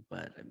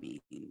 but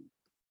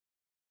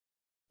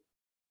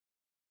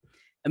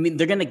I mean,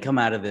 they're gonna come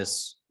out of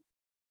this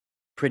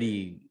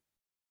pretty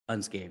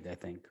unscathed, I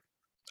think.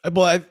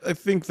 well, I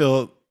think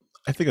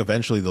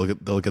eventually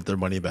they'll get their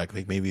money back.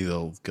 Like maybe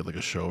they'll get like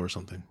a show or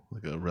something,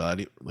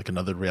 like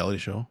another reality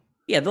show.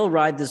 Yeah, they'll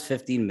ride this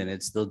 15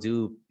 minutes. They'll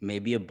do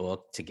maybe a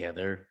book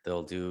together.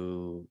 They'll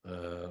do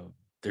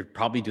they're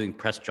probably doing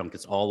press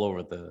junkets all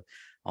over,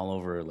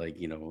 like,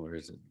 where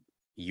is it?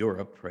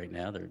 Europe right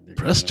now. They're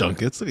Press going over.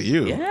 junkets. Look at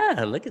you.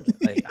 Yeah, look at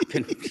like I've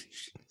been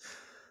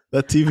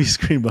That TV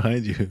screen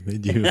behind you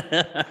made you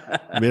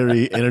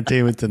very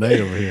entertainment tonight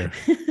over here.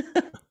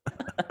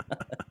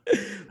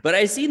 But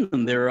I seen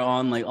them. They were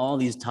on like all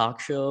these talk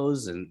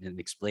shows and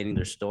explaining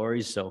their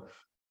stories. So,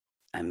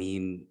 I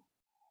mean,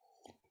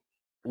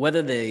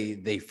 whether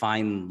they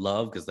find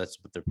love, because that's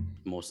what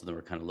most of them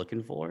are kind of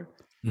looking for,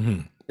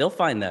 they'll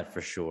find that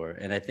for sure.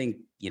 And I think,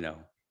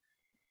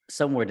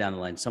 somewhere down the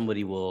line,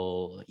 somebody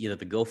will, either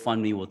the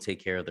GoFundMe will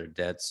take care of their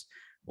debts,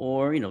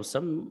 or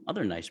some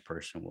other nice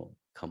person will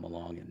come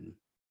along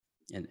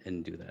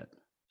and do that.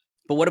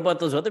 But what about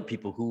those other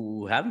people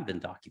who haven't been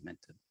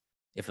documented?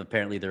 If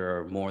apparently there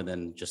are more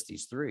than just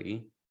these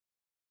three.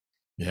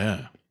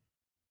 Yeah.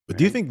 But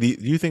Right? do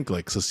you think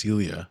like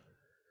Cecilia,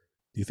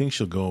 do you think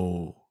she'll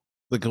go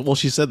like, well,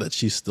 she said that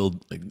she's still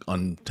like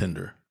on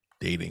Tinder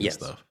dating and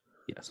stuff.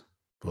 Yes.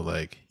 But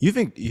like, you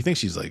think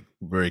she's like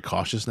very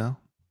cautious now?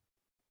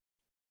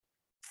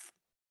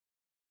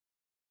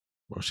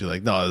 Or is she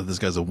like, no, this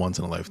guy's a once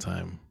in a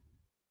lifetime?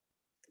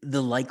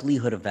 The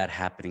likelihood of that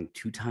happening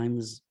 2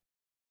 times,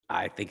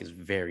 I think, is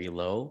very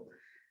low.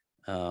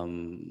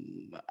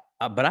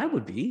 But I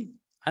would be.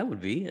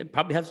 I'd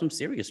probably have some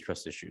serious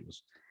trust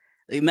issues.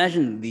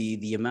 Imagine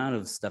the amount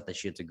of stuff that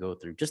she had to go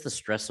through, just the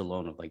stress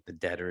alone of like the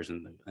debtors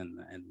and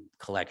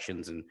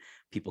collections and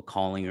people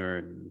calling her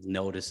and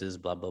notices,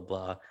 blah blah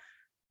blah.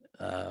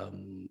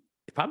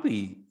 It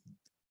probably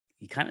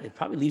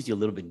leaves you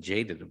a little bit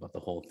jaded about the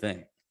whole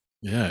thing.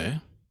 Yeah.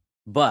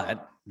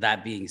 But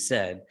that being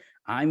said,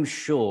 I'm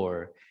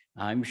sure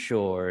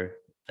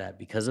that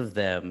because of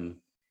them,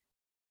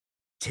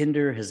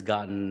 Tinder has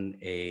gotten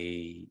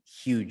a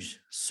huge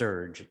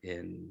surge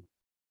in,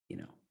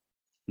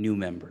 new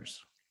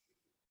members.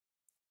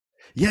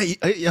 Yeah,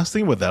 I was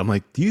thinking about that. I'm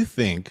like, do you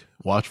think,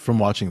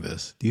 watching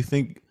this, do you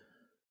think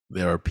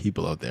there are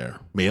people out there,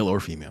 male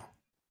or female,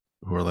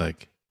 who are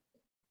like,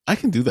 I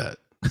can do that.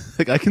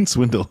 Like, I can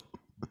swindle.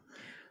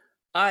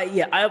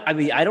 Yeah, I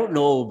mean, I don't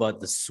know about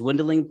the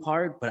swindling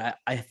part, but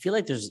I feel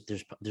like there's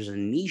a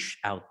niche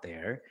out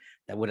there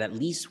that would at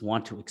least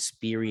want to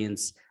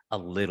experience a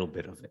little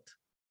bit of it.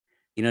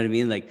 You know what I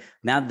mean? Like,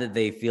 now that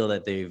they feel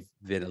that they've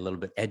been a little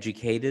bit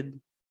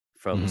educated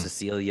from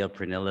Cecilia,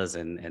 Pernilla's,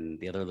 and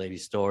the other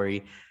lady's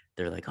story,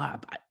 they're like, oh,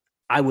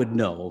 I would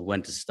know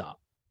when to stop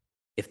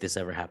if this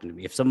ever happened to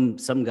me. If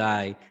some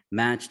guy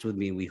matched with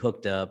me and we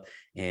hooked up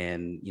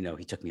and,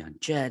 he took me on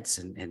jets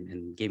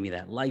and gave me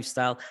that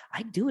lifestyle,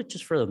 I'd do it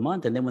just for a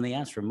month. And then when they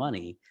asked for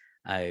money,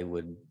 I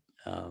would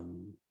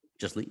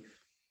just leave.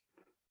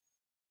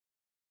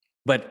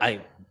 But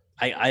I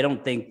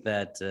don't think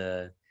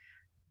that,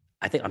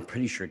 I'm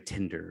pretty sure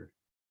Tinder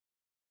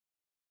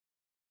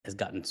has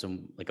gotten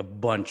a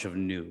bunch of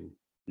new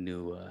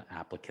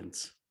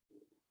applicants.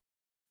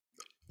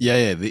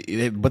 Yeah.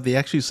 But they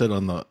actually said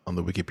on the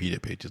Wikipedia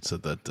page, it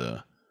said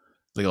that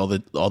like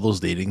all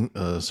those dating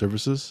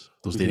services,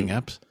 those dating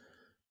apps,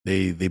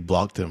 they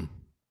blocked him.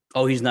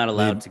 Oh, he's not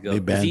allowed to go. They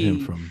banned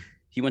him from.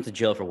 He went to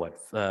jail for what,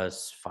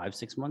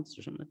 5-6 months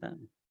or something like that.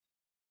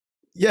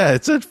 Yeah,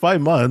 it said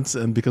 5 months,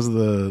 and because of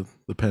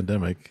the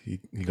pandemic,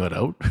 he got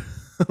out.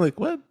 Like,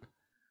 what?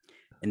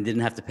 And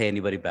didn't have to pay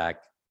anybody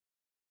back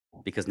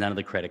because none of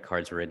the credit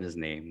cards were in his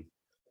name.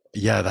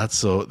 Yeah,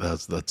 that's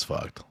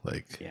fucked.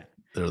 Like, yeah,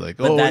 they're like,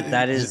 but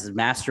that is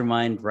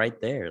mastermind right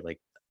there. Like,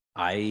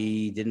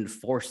 I didn't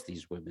force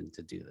these women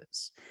to do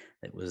this.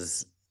 It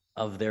was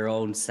of their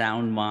own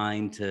sound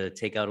mind to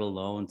take out a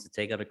loan, to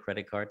take out a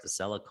credit card, to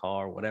sell a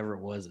car, whatever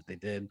it was that they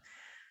did.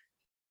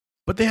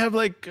 But they have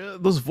like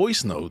those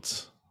voice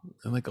notes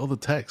and like all the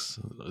texts.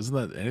 Isn't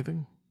that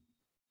anything?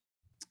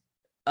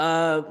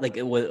 Like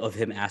it was of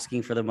him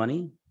asking for the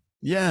money.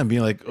 Yeah, and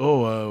being like,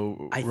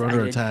 "Oh, we're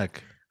under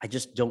attack." I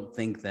just don't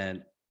think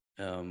that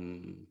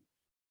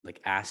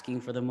like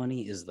asking for the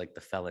money is like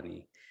the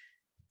felony.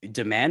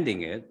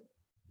 Demanding it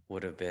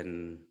would have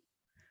been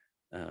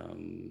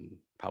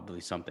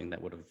probably something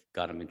that would have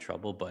got him in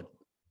trouble, but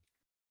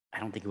I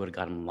don't think it would have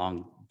got him a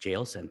long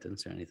jail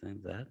sentence or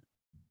anything like that.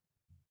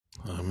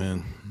 Oh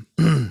man.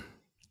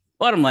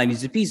 Bottom line,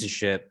 he's a piece of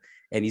shit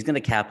and he's going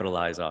to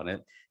capitalize on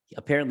it.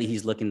 Apparently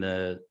he's looking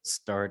to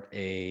start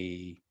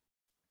he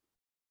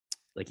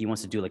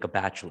wants to do like a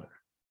Bachelor.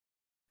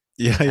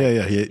 Yeah.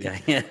 Yeah,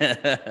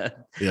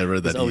 I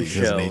read that. His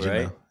show, right?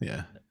 Now.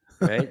 Yeah.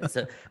 Right.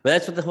 So, but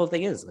that's what the whole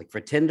thing is. Like for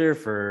Tinder,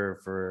 for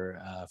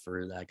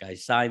that guy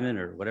Simon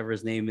or whatever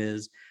his name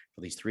is,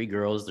 for these 3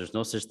 girls, there's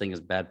no such thing as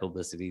bad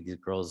publicity. These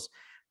girls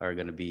are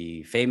going to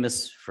be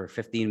famous for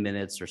 15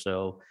 minutes or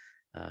so.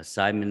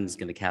 Simon's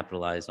going to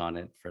capitalize on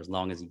it for as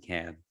long as he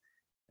can.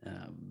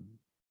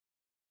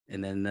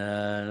 And then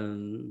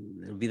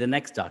it'll be the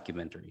next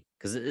documentary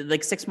because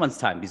like 6 months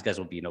time, these guys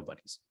will be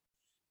nobodies.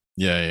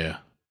 Yeah.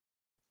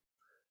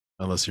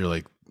 Unless you're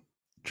like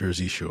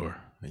Jersey Shore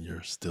and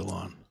you're still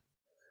on.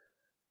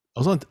 I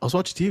was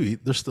watching TV.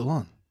 They're still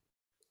on.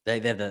 They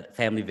have the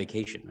family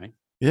vacation, right?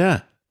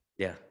 Yeah.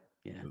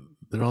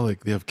 They're all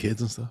like, they have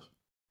kids and stuff.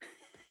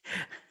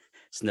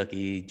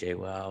 Snooki,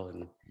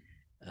 JWoww,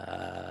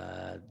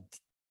 and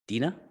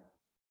Dina.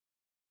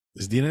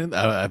 Is Dina in?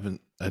 I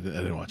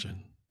didn't watch it.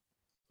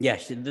 Yeah,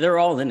 they're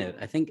all in it.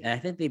 I think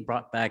they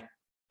brought back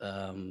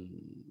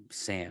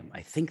Sam.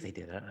 I think they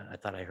did. I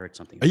thought I heard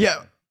something.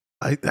 Yeah,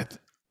 I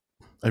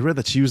read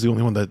that she was the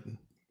only one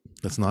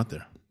that's not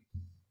there.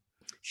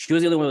 She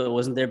was the only one that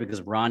wasn't there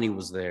because Ronnie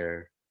was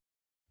there.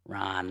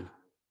 Ron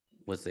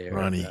was there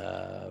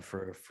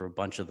for a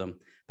bunch of them,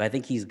 but I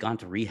think he's gone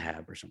to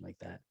rehab or something like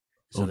that.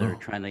 So they're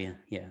trying to,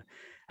 yeah.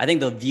 I think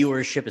the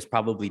viewership is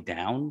probably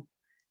down,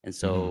 and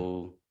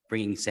so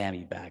bringing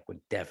Sammy back would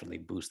definitely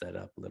boost that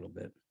up a little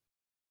bit.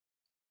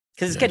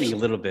 Because it's getting a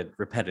little bit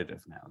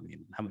repetitive now. I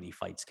mean, how many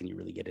fights can you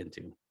really get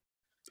into?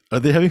 Are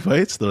they having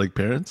fights? They're like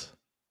parents?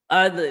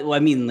 Well, I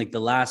mean, like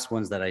the last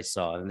ones that I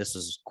saw, and this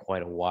was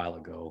quite a while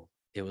ago,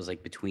 it was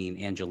like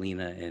between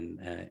Angelina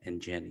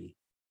and Jenny.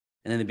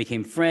 And then they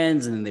became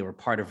friends, and then they were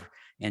part of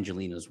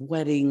Angelina's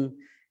wedding.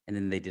 And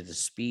then they did a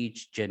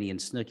speech, Jenny and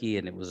Snooki,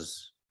 and it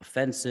was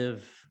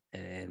offensive,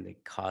 and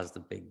it caused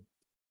a big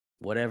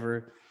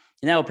whatever.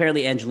 And now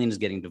apparently Angelina's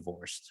getting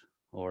divorced,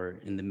 or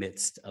in the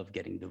midst of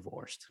getting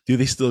divorced. Do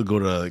they still go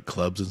to like,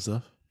 clubs and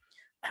stuff?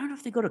 I don't know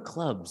if they go to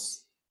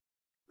clubs.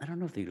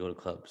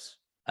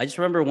 I just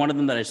remember one of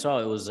them that I saw.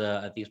 It was,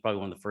 I think it's probably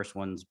one of the first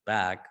ones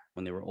back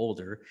when they were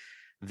older.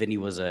 Vinny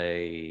was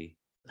a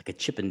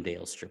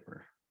Chippendale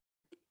stripper.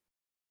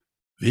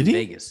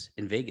 Vinny?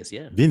 In Vegas,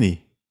 yeah.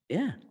 Vinny?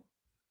 Yeah.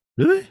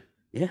 Really?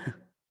 Yeah.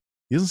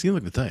 He doesn't seem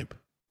like the type.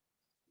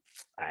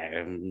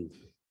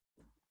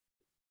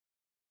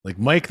 Like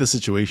Mike, the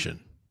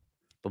situation.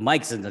 But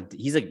Mike's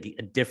he's a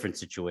different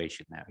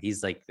situation now.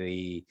 He's like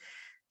a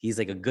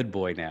good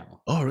boy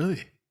now. Oh,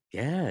 really?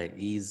 Yeah,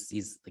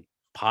 he's like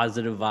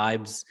positive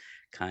vibes,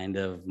 kind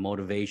of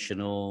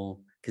motivational.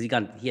 Because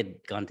he had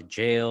gone to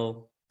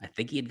jail. I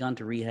think he had gone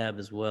to rehab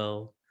as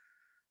well.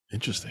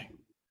 Interesting.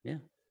 Yeah.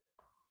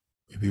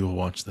 Maybe we'll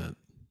watch that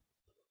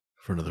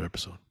for another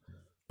episode.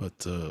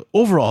 But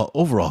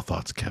overall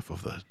thoughts, Kev,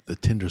 of the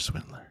Tinder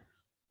Swindler.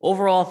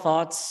 Overall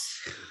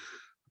thoughts,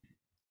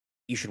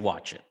 you should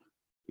watch it.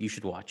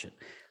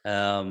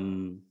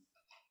 And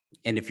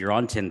if you're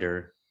on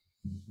Tinder,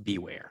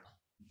 beware.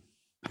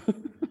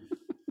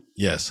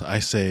 Yes, I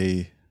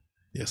say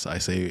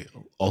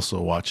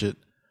also watch it.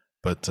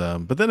 But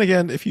then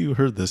again, if you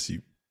heard this,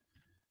 you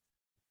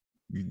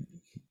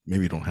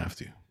maybe don't have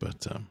to.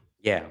 But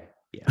yeah,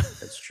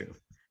 that's true.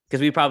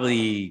 Because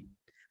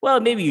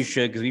maybe you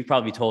should, because we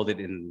probably told it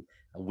in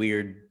a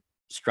weird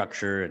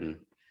structure and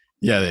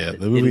the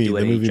movie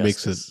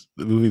makes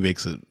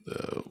it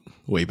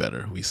way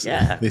better.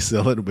 They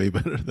sell it way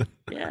better than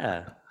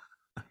yeah.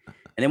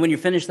 And then when you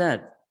finish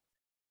that,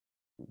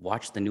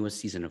 watch the newest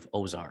season of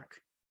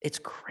Ozark. It's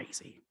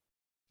crazy.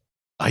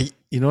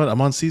 You know what?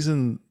 I'm on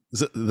season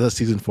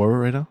 4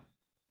 right now.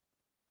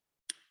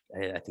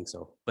 I think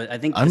so, but I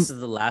think this is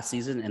the last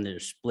season, and they're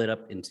split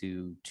up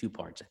into 2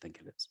 parts. I think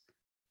it is.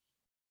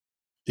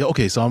 Yeah.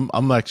 Okay. So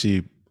I'm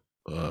actually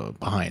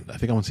behind. I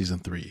think I'm on season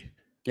 3.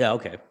 Yeah.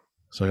 Okay.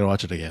 So I gotta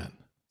watch it again.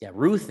 Yeah.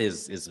 Ruth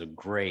is a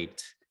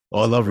great.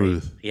 Oh, I love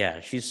Ruth. Yeah,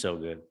 she's so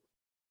good.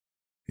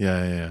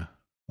 Yeah.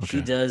 Okay.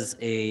 She does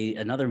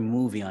another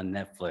movie on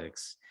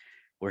Netflix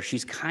where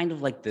she's kind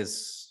of like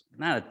this,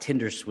 not a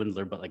Tinder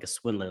swindler, but like a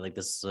swindler, like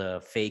this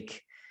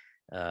fake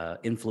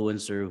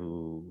influencer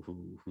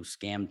who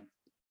scammed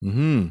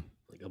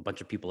like a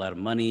bunch of people out of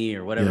money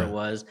or whatever it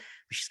was.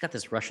 But she's got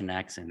this Russian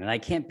accent, and I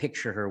can't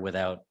picture her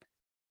without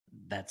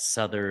that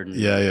southern.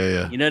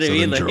 Yeah. You know what southern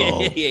I mean?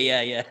 Like,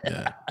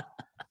 yeah.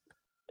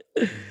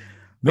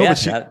 No,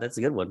 but that's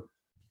a good one.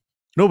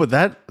 No, but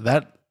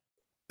that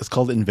is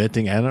called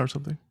Inventing Anna or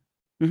something.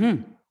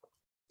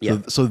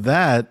 Yeah. So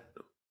that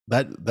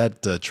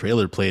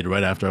trailer played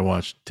right after I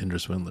watched Tinder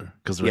Swindler,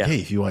 because they're like, hey,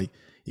 if you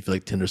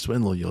like Tinder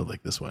Swindler, you'll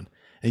like this one.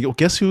 And you go,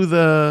 guess who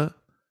the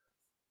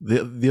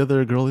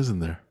other girl is in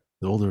there?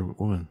 The older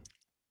woman.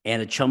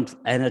 Anna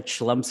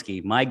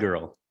Chlumsky, my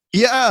girl.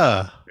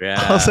 Yeah.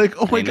 I was like,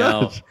 oh my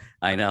god.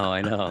 I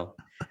know.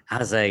 I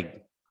was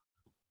like,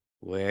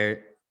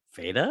 where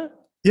Veda?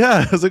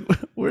 Yeah. I was like,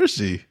 where is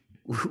she?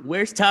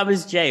 Where's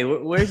Thomas J?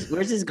 Where's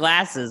his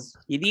glasses?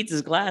 He needs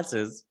his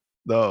glasses.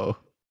 No.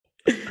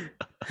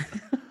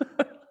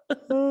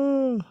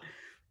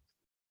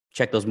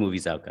 Check those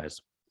movies out,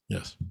 guys.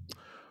 Yes.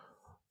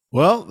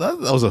 Well, that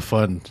was a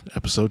fun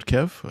episode,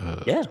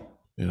 Kev. Yeah.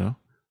 You know,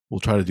 we'll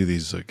try to do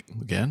these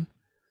again.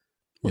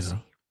 We'll see.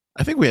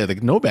 I think we had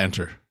like no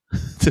banter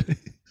today.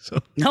 So.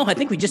 No, I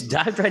think we just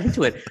dived right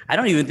into it. I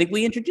don't even think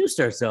we introduced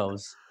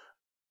ourselves.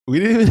 We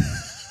didn't even.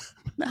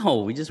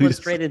 No, we just went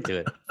straight into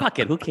it. Fuck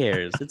it. Who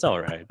cares? It's all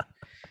right.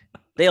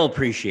 They'll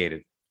appreciate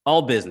it.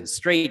 All business.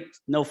 Straight,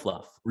 no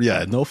fluff.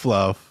 Yeah, no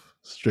fluff.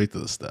 Straight to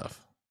the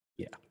stuff.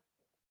 Yeah.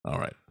 All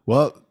right.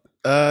 Well,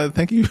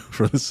 thank you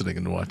for listening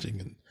and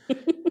watching.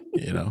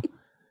 And,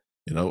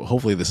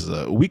 hopefully this is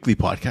a weekly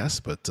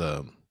podcast, but,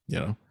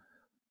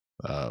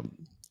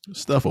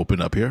 stuff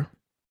opened up here.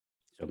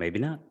 So maybe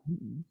not.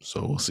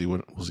 So we'll see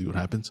what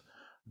happens.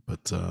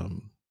 But,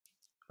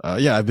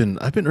 I've been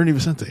Ernie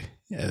Vicente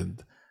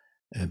and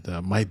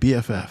my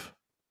BFF.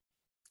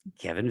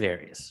 Kevin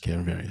Various.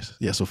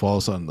 Yeah, so follow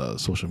us on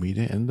social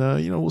media, and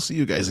we'll see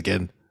you guys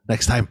again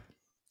next time.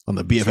 on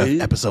the BFF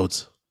Toot-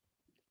 episodes.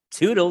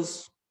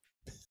 Toodles.